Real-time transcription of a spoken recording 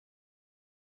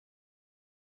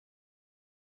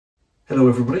Hello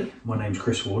everybody, my name's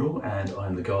Chris Wardle and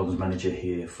I'm the Gardens Manager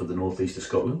here for the North East of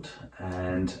Scotland,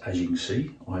 and as you can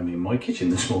see I'm in my kitchen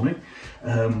this morning.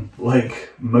 Like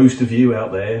most of you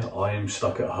out there, I am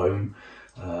stuck at home,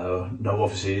 no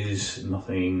offices,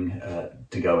 nothing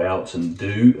to go out and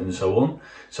do and so on.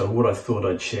 So what I thought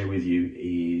I'd share with you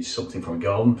is something from a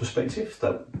garden perspective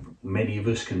that many of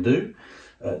us can do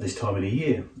at this time of the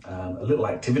year. A little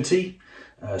activity,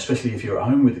 especially if you're at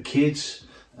home with the kids.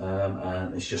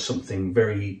 And it's just something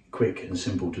very quick and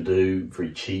simple to do,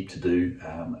 very cheap to do,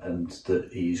 and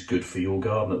that is good for your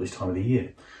garden at this time of the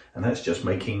year. And that's just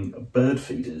making bird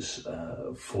feeders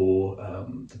for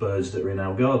the birds that are in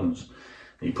our gardens.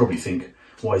 And you probably think,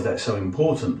 why is that so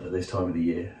important at this time of the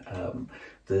year?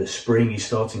 The spring is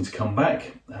starting to come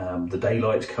back, the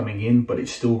daylight's coming in, but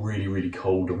it's still really, really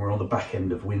cold and we're on the back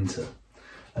end of winter.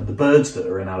 And the birds that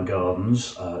are in our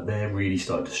gardens, they're really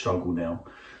starting to struggle now.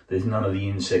 There's none of the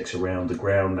insects around, the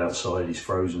ground outside is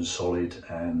frozen solid,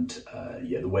 and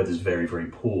yeah, the weather's very, very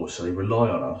poor. So they rely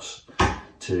on us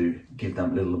to give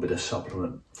them a little bit of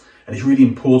supplement. And it's really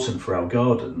important for our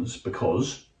gardens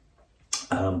because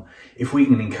if we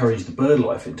can encourage the bird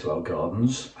life into our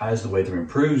gardens, as the weather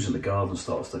improves and the garden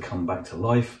starts to come back to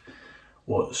life,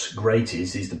 what's great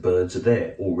is the birds are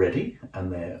there already,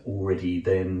 and they're already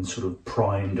then sort of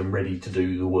primed and ready to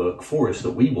do the work for us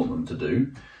that we want them to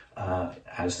do.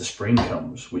 As the spring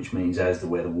comes, which means as the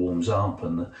weather warms up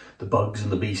and the bugs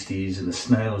and the beasties and the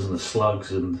snails and the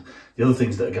slugs and the other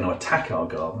things that are going to attack our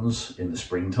gardens in the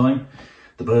springtime,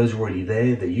 the birds are already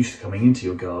there, they're used to coming into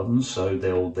your gardens, so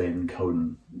they'll then go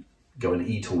and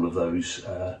eat all of those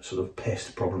sort of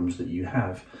pest problems that you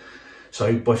have.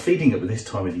 So by feeding it at this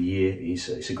time of the year,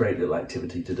 it's a great little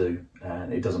activity to do,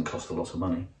 and it doesn't cost a lot of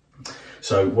money.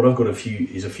 So what I've got a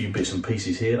few bits and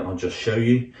pieces here, and I'll just show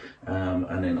you,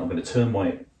 and then I'm going to turn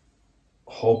my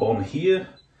hob on here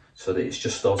so that it's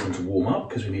just starting to warm up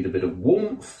because we need a bit of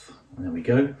warmth. And there we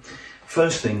go.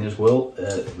 First thing as well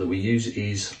that we use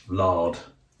is lard.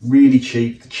 Really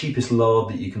cheap, the cheapest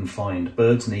lard that you can find.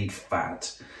 Birds need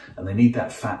fat, and they need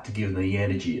that fat to give them the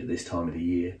energy at this time of the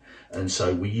year. And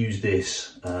so we use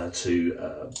this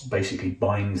to basically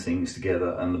bind things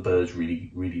together, and the birds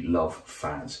really, really love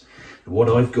fat. What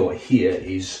I've got here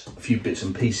is a few bits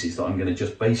and pieces that I'm going to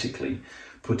just basically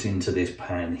put into this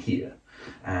pan here.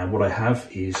 And what I have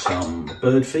is some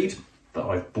bird feed that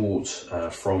I've bought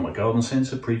from a garden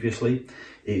centre previously.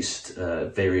 It's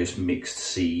various mixed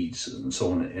seeds and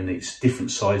so on, and it's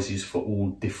different sizes for all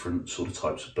different sort of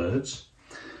types of birds.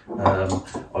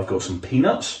 I've got some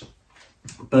peanuts,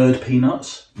 bird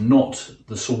peanuts, not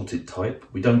the salted type.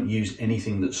 We don't use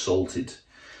anything that's salted.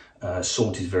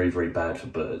 Salt is very, very bad for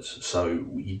birds, so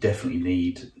you definitely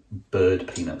need bird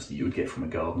peanuts that you would get from a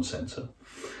garden centre.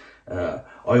 I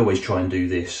always try and do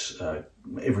this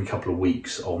every couple of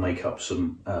weeks. I'll make up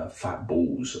some fat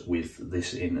balls with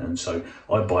this in, and so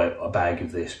I buy a bag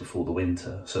of this before the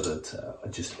winter so that I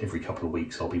just every couple of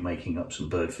weeks I'll be making up some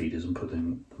bird feeders and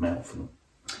putting them out for them.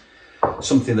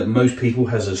 Something that most people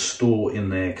has a store in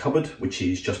their cupboard, which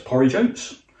is just porridge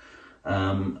oats.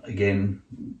 Again,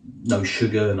 no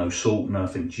sugar, no salt,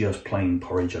 nothing, just plain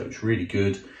porridge oats. Really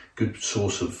good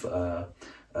source of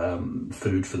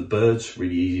food for the birds,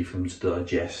 really easy for them to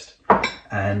digest.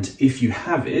 And if you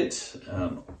have it,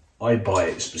 I buy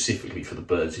it specifically for the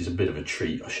birds. It's a bit of a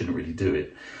treat. I shouldn't really do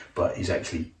it, but it's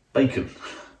actually bacon.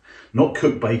 Not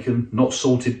cooked bacon, not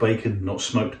salted bacon, not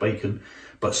smoked bacon,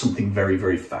 but something very,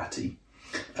 very fatty.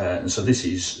 And so this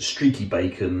is streaky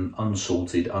bacon,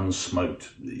 unsalted, unsmoked.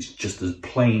 It's just as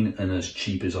plain and as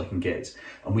cheap as I can get.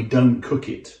 And we don't cook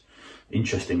it.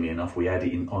 Interestingly enough, we add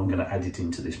it in. I'm going to add it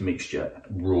into this mixture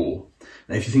raw.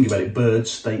 Now, if you think about it,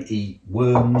 birds, they eat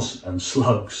worms and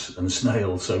slugs and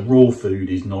snails. So raw food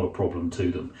is not a problem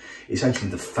to them. It's actually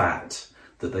the fat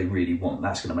that they really want.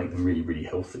 That's going to make them really, really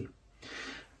healthy.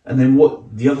 And then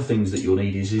what the other things that you'll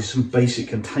need is some basic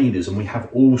containers, and we have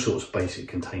all sorts of basic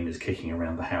containers kicking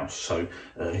around the house. So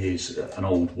here's an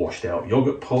old washed out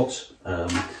yogurt pot.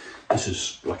 This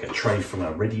is like a tray from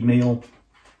a ready meal.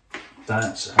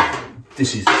 This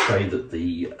is the tray that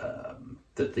the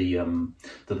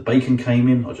bacon came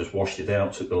in. I just washed it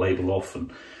out, took the label off,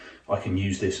 and I can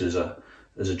use this as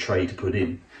a tray to put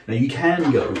in. Now you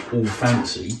can go all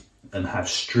fancy and have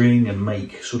string and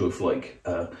make sort of like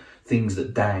things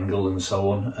that dangle and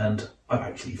so on, and I've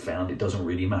actually found it doesn't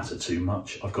really matter too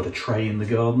much. I've got a tray in the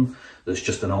garden that's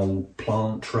just an old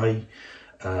plant tray,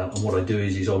 and what I do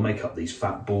is I'll make up these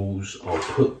fat balls. I'll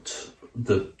put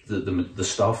the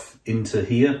stuff into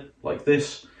here like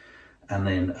this, and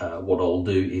then what I'll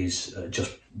do is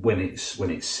just when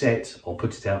it's set, I'll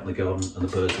put it out in the garden and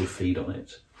the birds will feed on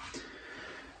it.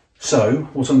 So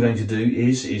what I'm going to do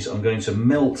is I'm going to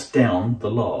melt down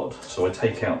the lard. So I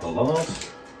take out the lard.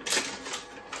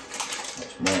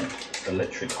 That's my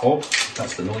electric hob.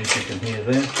 That's the noise you can hear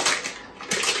there.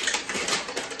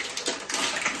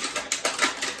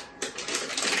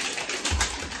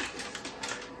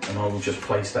 And I will just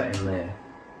place that in there.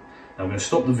 Now I'm going to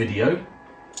stop the video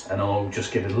and I'll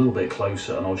just get a little bit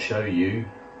closer and I'll show you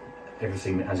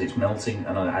everything as it's melting,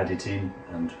 and I'll add it in,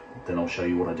 and then I'll show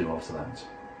you what I do after that.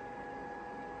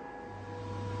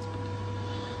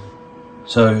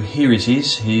 So here it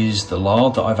is. Here's the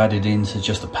lard that I've added into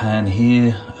just a pan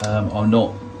here. I'm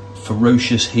not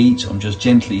ferocious heat, I'm just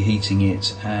gently heating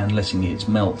it and letting it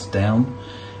melt down,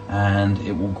 and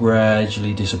it will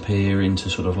gradually disappear into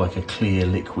sort of like a clear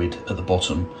liquid at the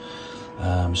bottom.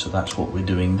 So that's what we're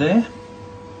doing there.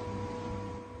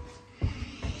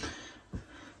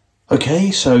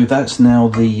 Okay, so that's now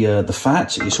the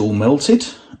fat. It's all melted.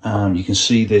 You can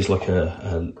see there's like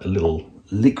a little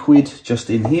liquid just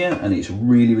in here, and it's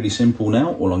really, really simple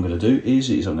now. All I'm going to do is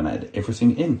I'm going to add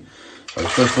everything in. So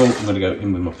first of all, I'm going to go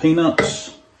in with my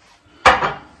peanuts.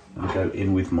 I'm going to go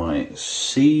in with my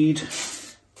seed.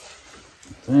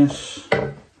 Like this.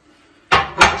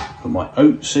 Put my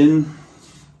oats in.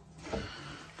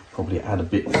 Probably add a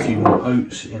few more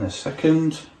oats in a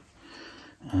second.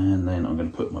 And then I'm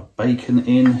going to put my bacon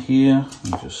in here.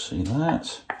 You just see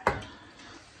that.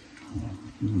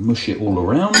 Mush it all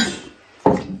around.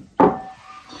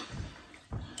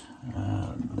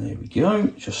 There we go.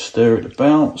 Just stir it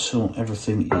about so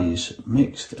everything is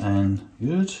mixed and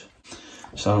good.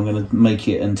 So I'm going to make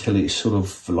it until it's sort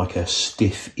of like a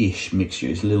stiff-ish mixture.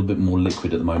 It's a little bit more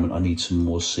liquid at the moment. I need some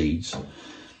more seeds.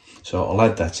 So I'll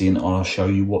add that in and I'll show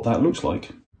you what that looks like.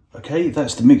 Okay,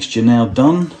 that's the mixture now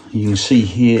done. You can see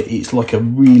here it's like a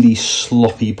really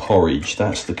sloppy porridge.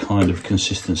 That's the kind of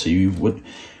consistency. We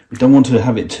don't want to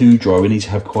have it too dry. We need to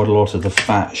have quite a lot of the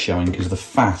fat showing, because the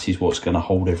fat is what's going to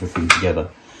hold everything together.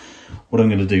 What I'm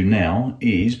going to do now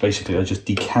is basically I just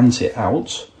decant it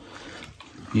out.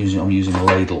 I'm using a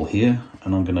ladle here,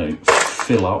 and I'm going to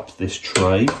fill up this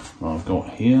tray that I've got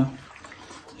here.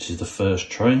 This is the first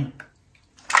tray.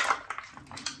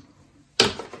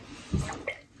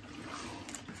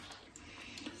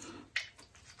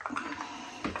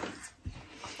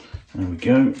 There we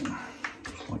go,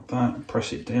 just like that.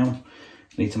 Press it down.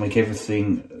 We need to make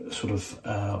everything sort of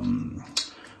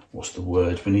what's the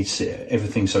word? We need to sit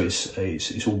everything so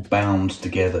it's all bound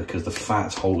together, because the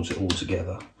fat holds it all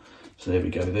together. So there we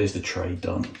go. There's the tray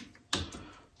done.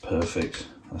 Perfect.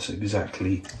 That's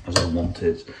exactly as I want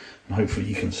it, and hopefully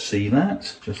you can see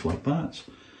that just like that.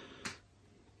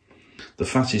 The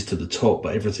fat is to the top,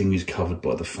 but everything is covered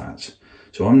by the fat.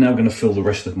 So I'm now going to fill the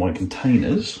rest of my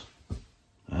containers,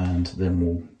 and then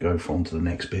we'll go on to the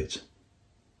next bit.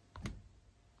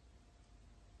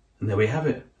 And there we have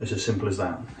it. It's as simple as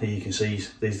that. Here you can see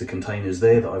these are the containers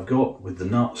there that I've got with the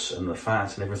nuts and the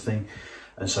fat and everything.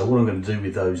 And so what I'm going to do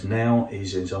with those now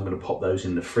is I'm going to pop those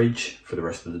in the fridge for the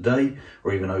rest of the day,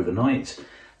 or even overnight.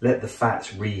 Let the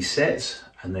fat reset,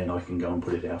 and then I can go and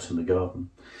put it out in the garden.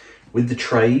 With the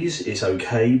trays, it's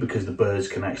okay because the birds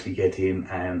can actually get in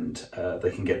and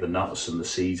they can get the nuts and the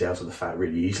seeds out of the fat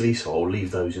really easily. So I'll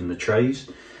leave those in the trays.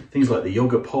 Things like the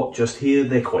yogurt pot just here,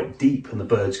 they're quite deep and the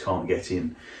birds can't get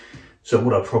in. So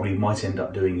what I probably might end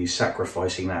up doing is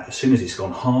sacrificing that. As soon as it's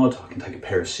gone hard, I can take a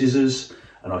pair of scissors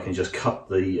and I can just cut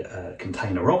the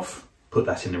container off, put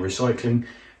that in the recycling,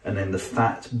 and then the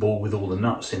fat ball with all the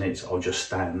nuts in it, I'll just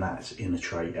stand that in a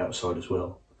tray outside as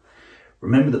well.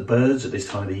 Remember that birds at this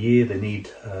time of the year, they need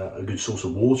a good source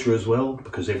of water as well,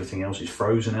 because everything else is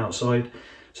frozen outside.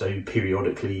 So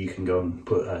periodically you can go and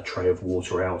put a tray of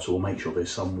water out, or make sure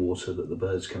there's some water that the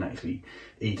birds can actually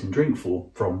eat and drink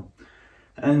from.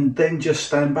 And then just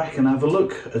stand back and have a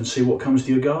look and see what comes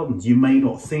to your garden. You may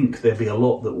not think there'll be a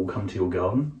lot that will come to your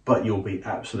garden, but you'll be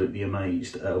absolutely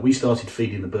amazed. We started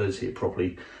feeding the birds here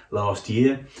properly last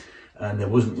year, and there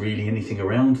wasn't really anything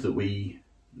around that we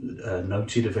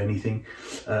noted of anything,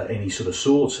 any sort of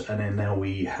sort. And then now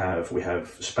we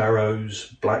have sparrows,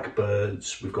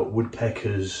 blackbirds, we've got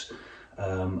woodpeckers,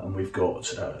 and we've got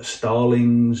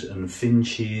starlings and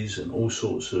finches and all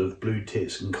sorts of blue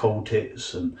tits and coal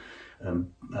tits and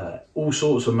all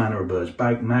sorts of manner of birds,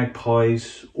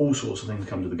 magpies, all sorts of things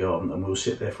come to the garden, and we'll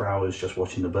sit there for hours just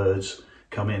watching the birds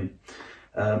come in.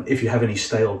 If you have any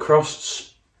stale crusts,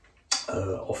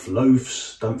 off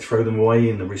loaves, don't throw them away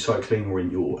in the recycling or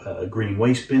in your green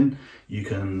waste bin. You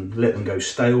can let them go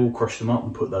stale, crush them up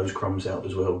and put those crumbs out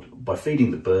as well. By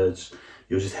feeding the birds,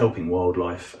 you're just helping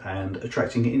wildlife and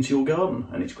attracting it into your garden,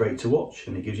 and it's great to watch,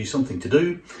 and it gives you something to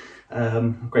do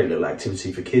Great little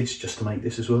activity for kids just to make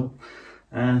this as well.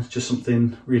 And just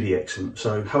something really excellent.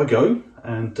 So have a go,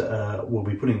 and we'll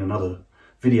be putting another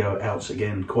video out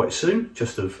again quite soon,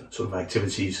 just of sort of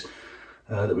activities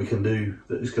that we can do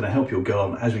that is going to help your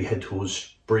garden as we head towards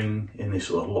spring in this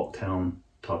sort of lockdown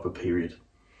type of period.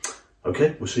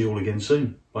 Okay, we'll see you all again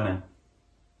soon. Bye now.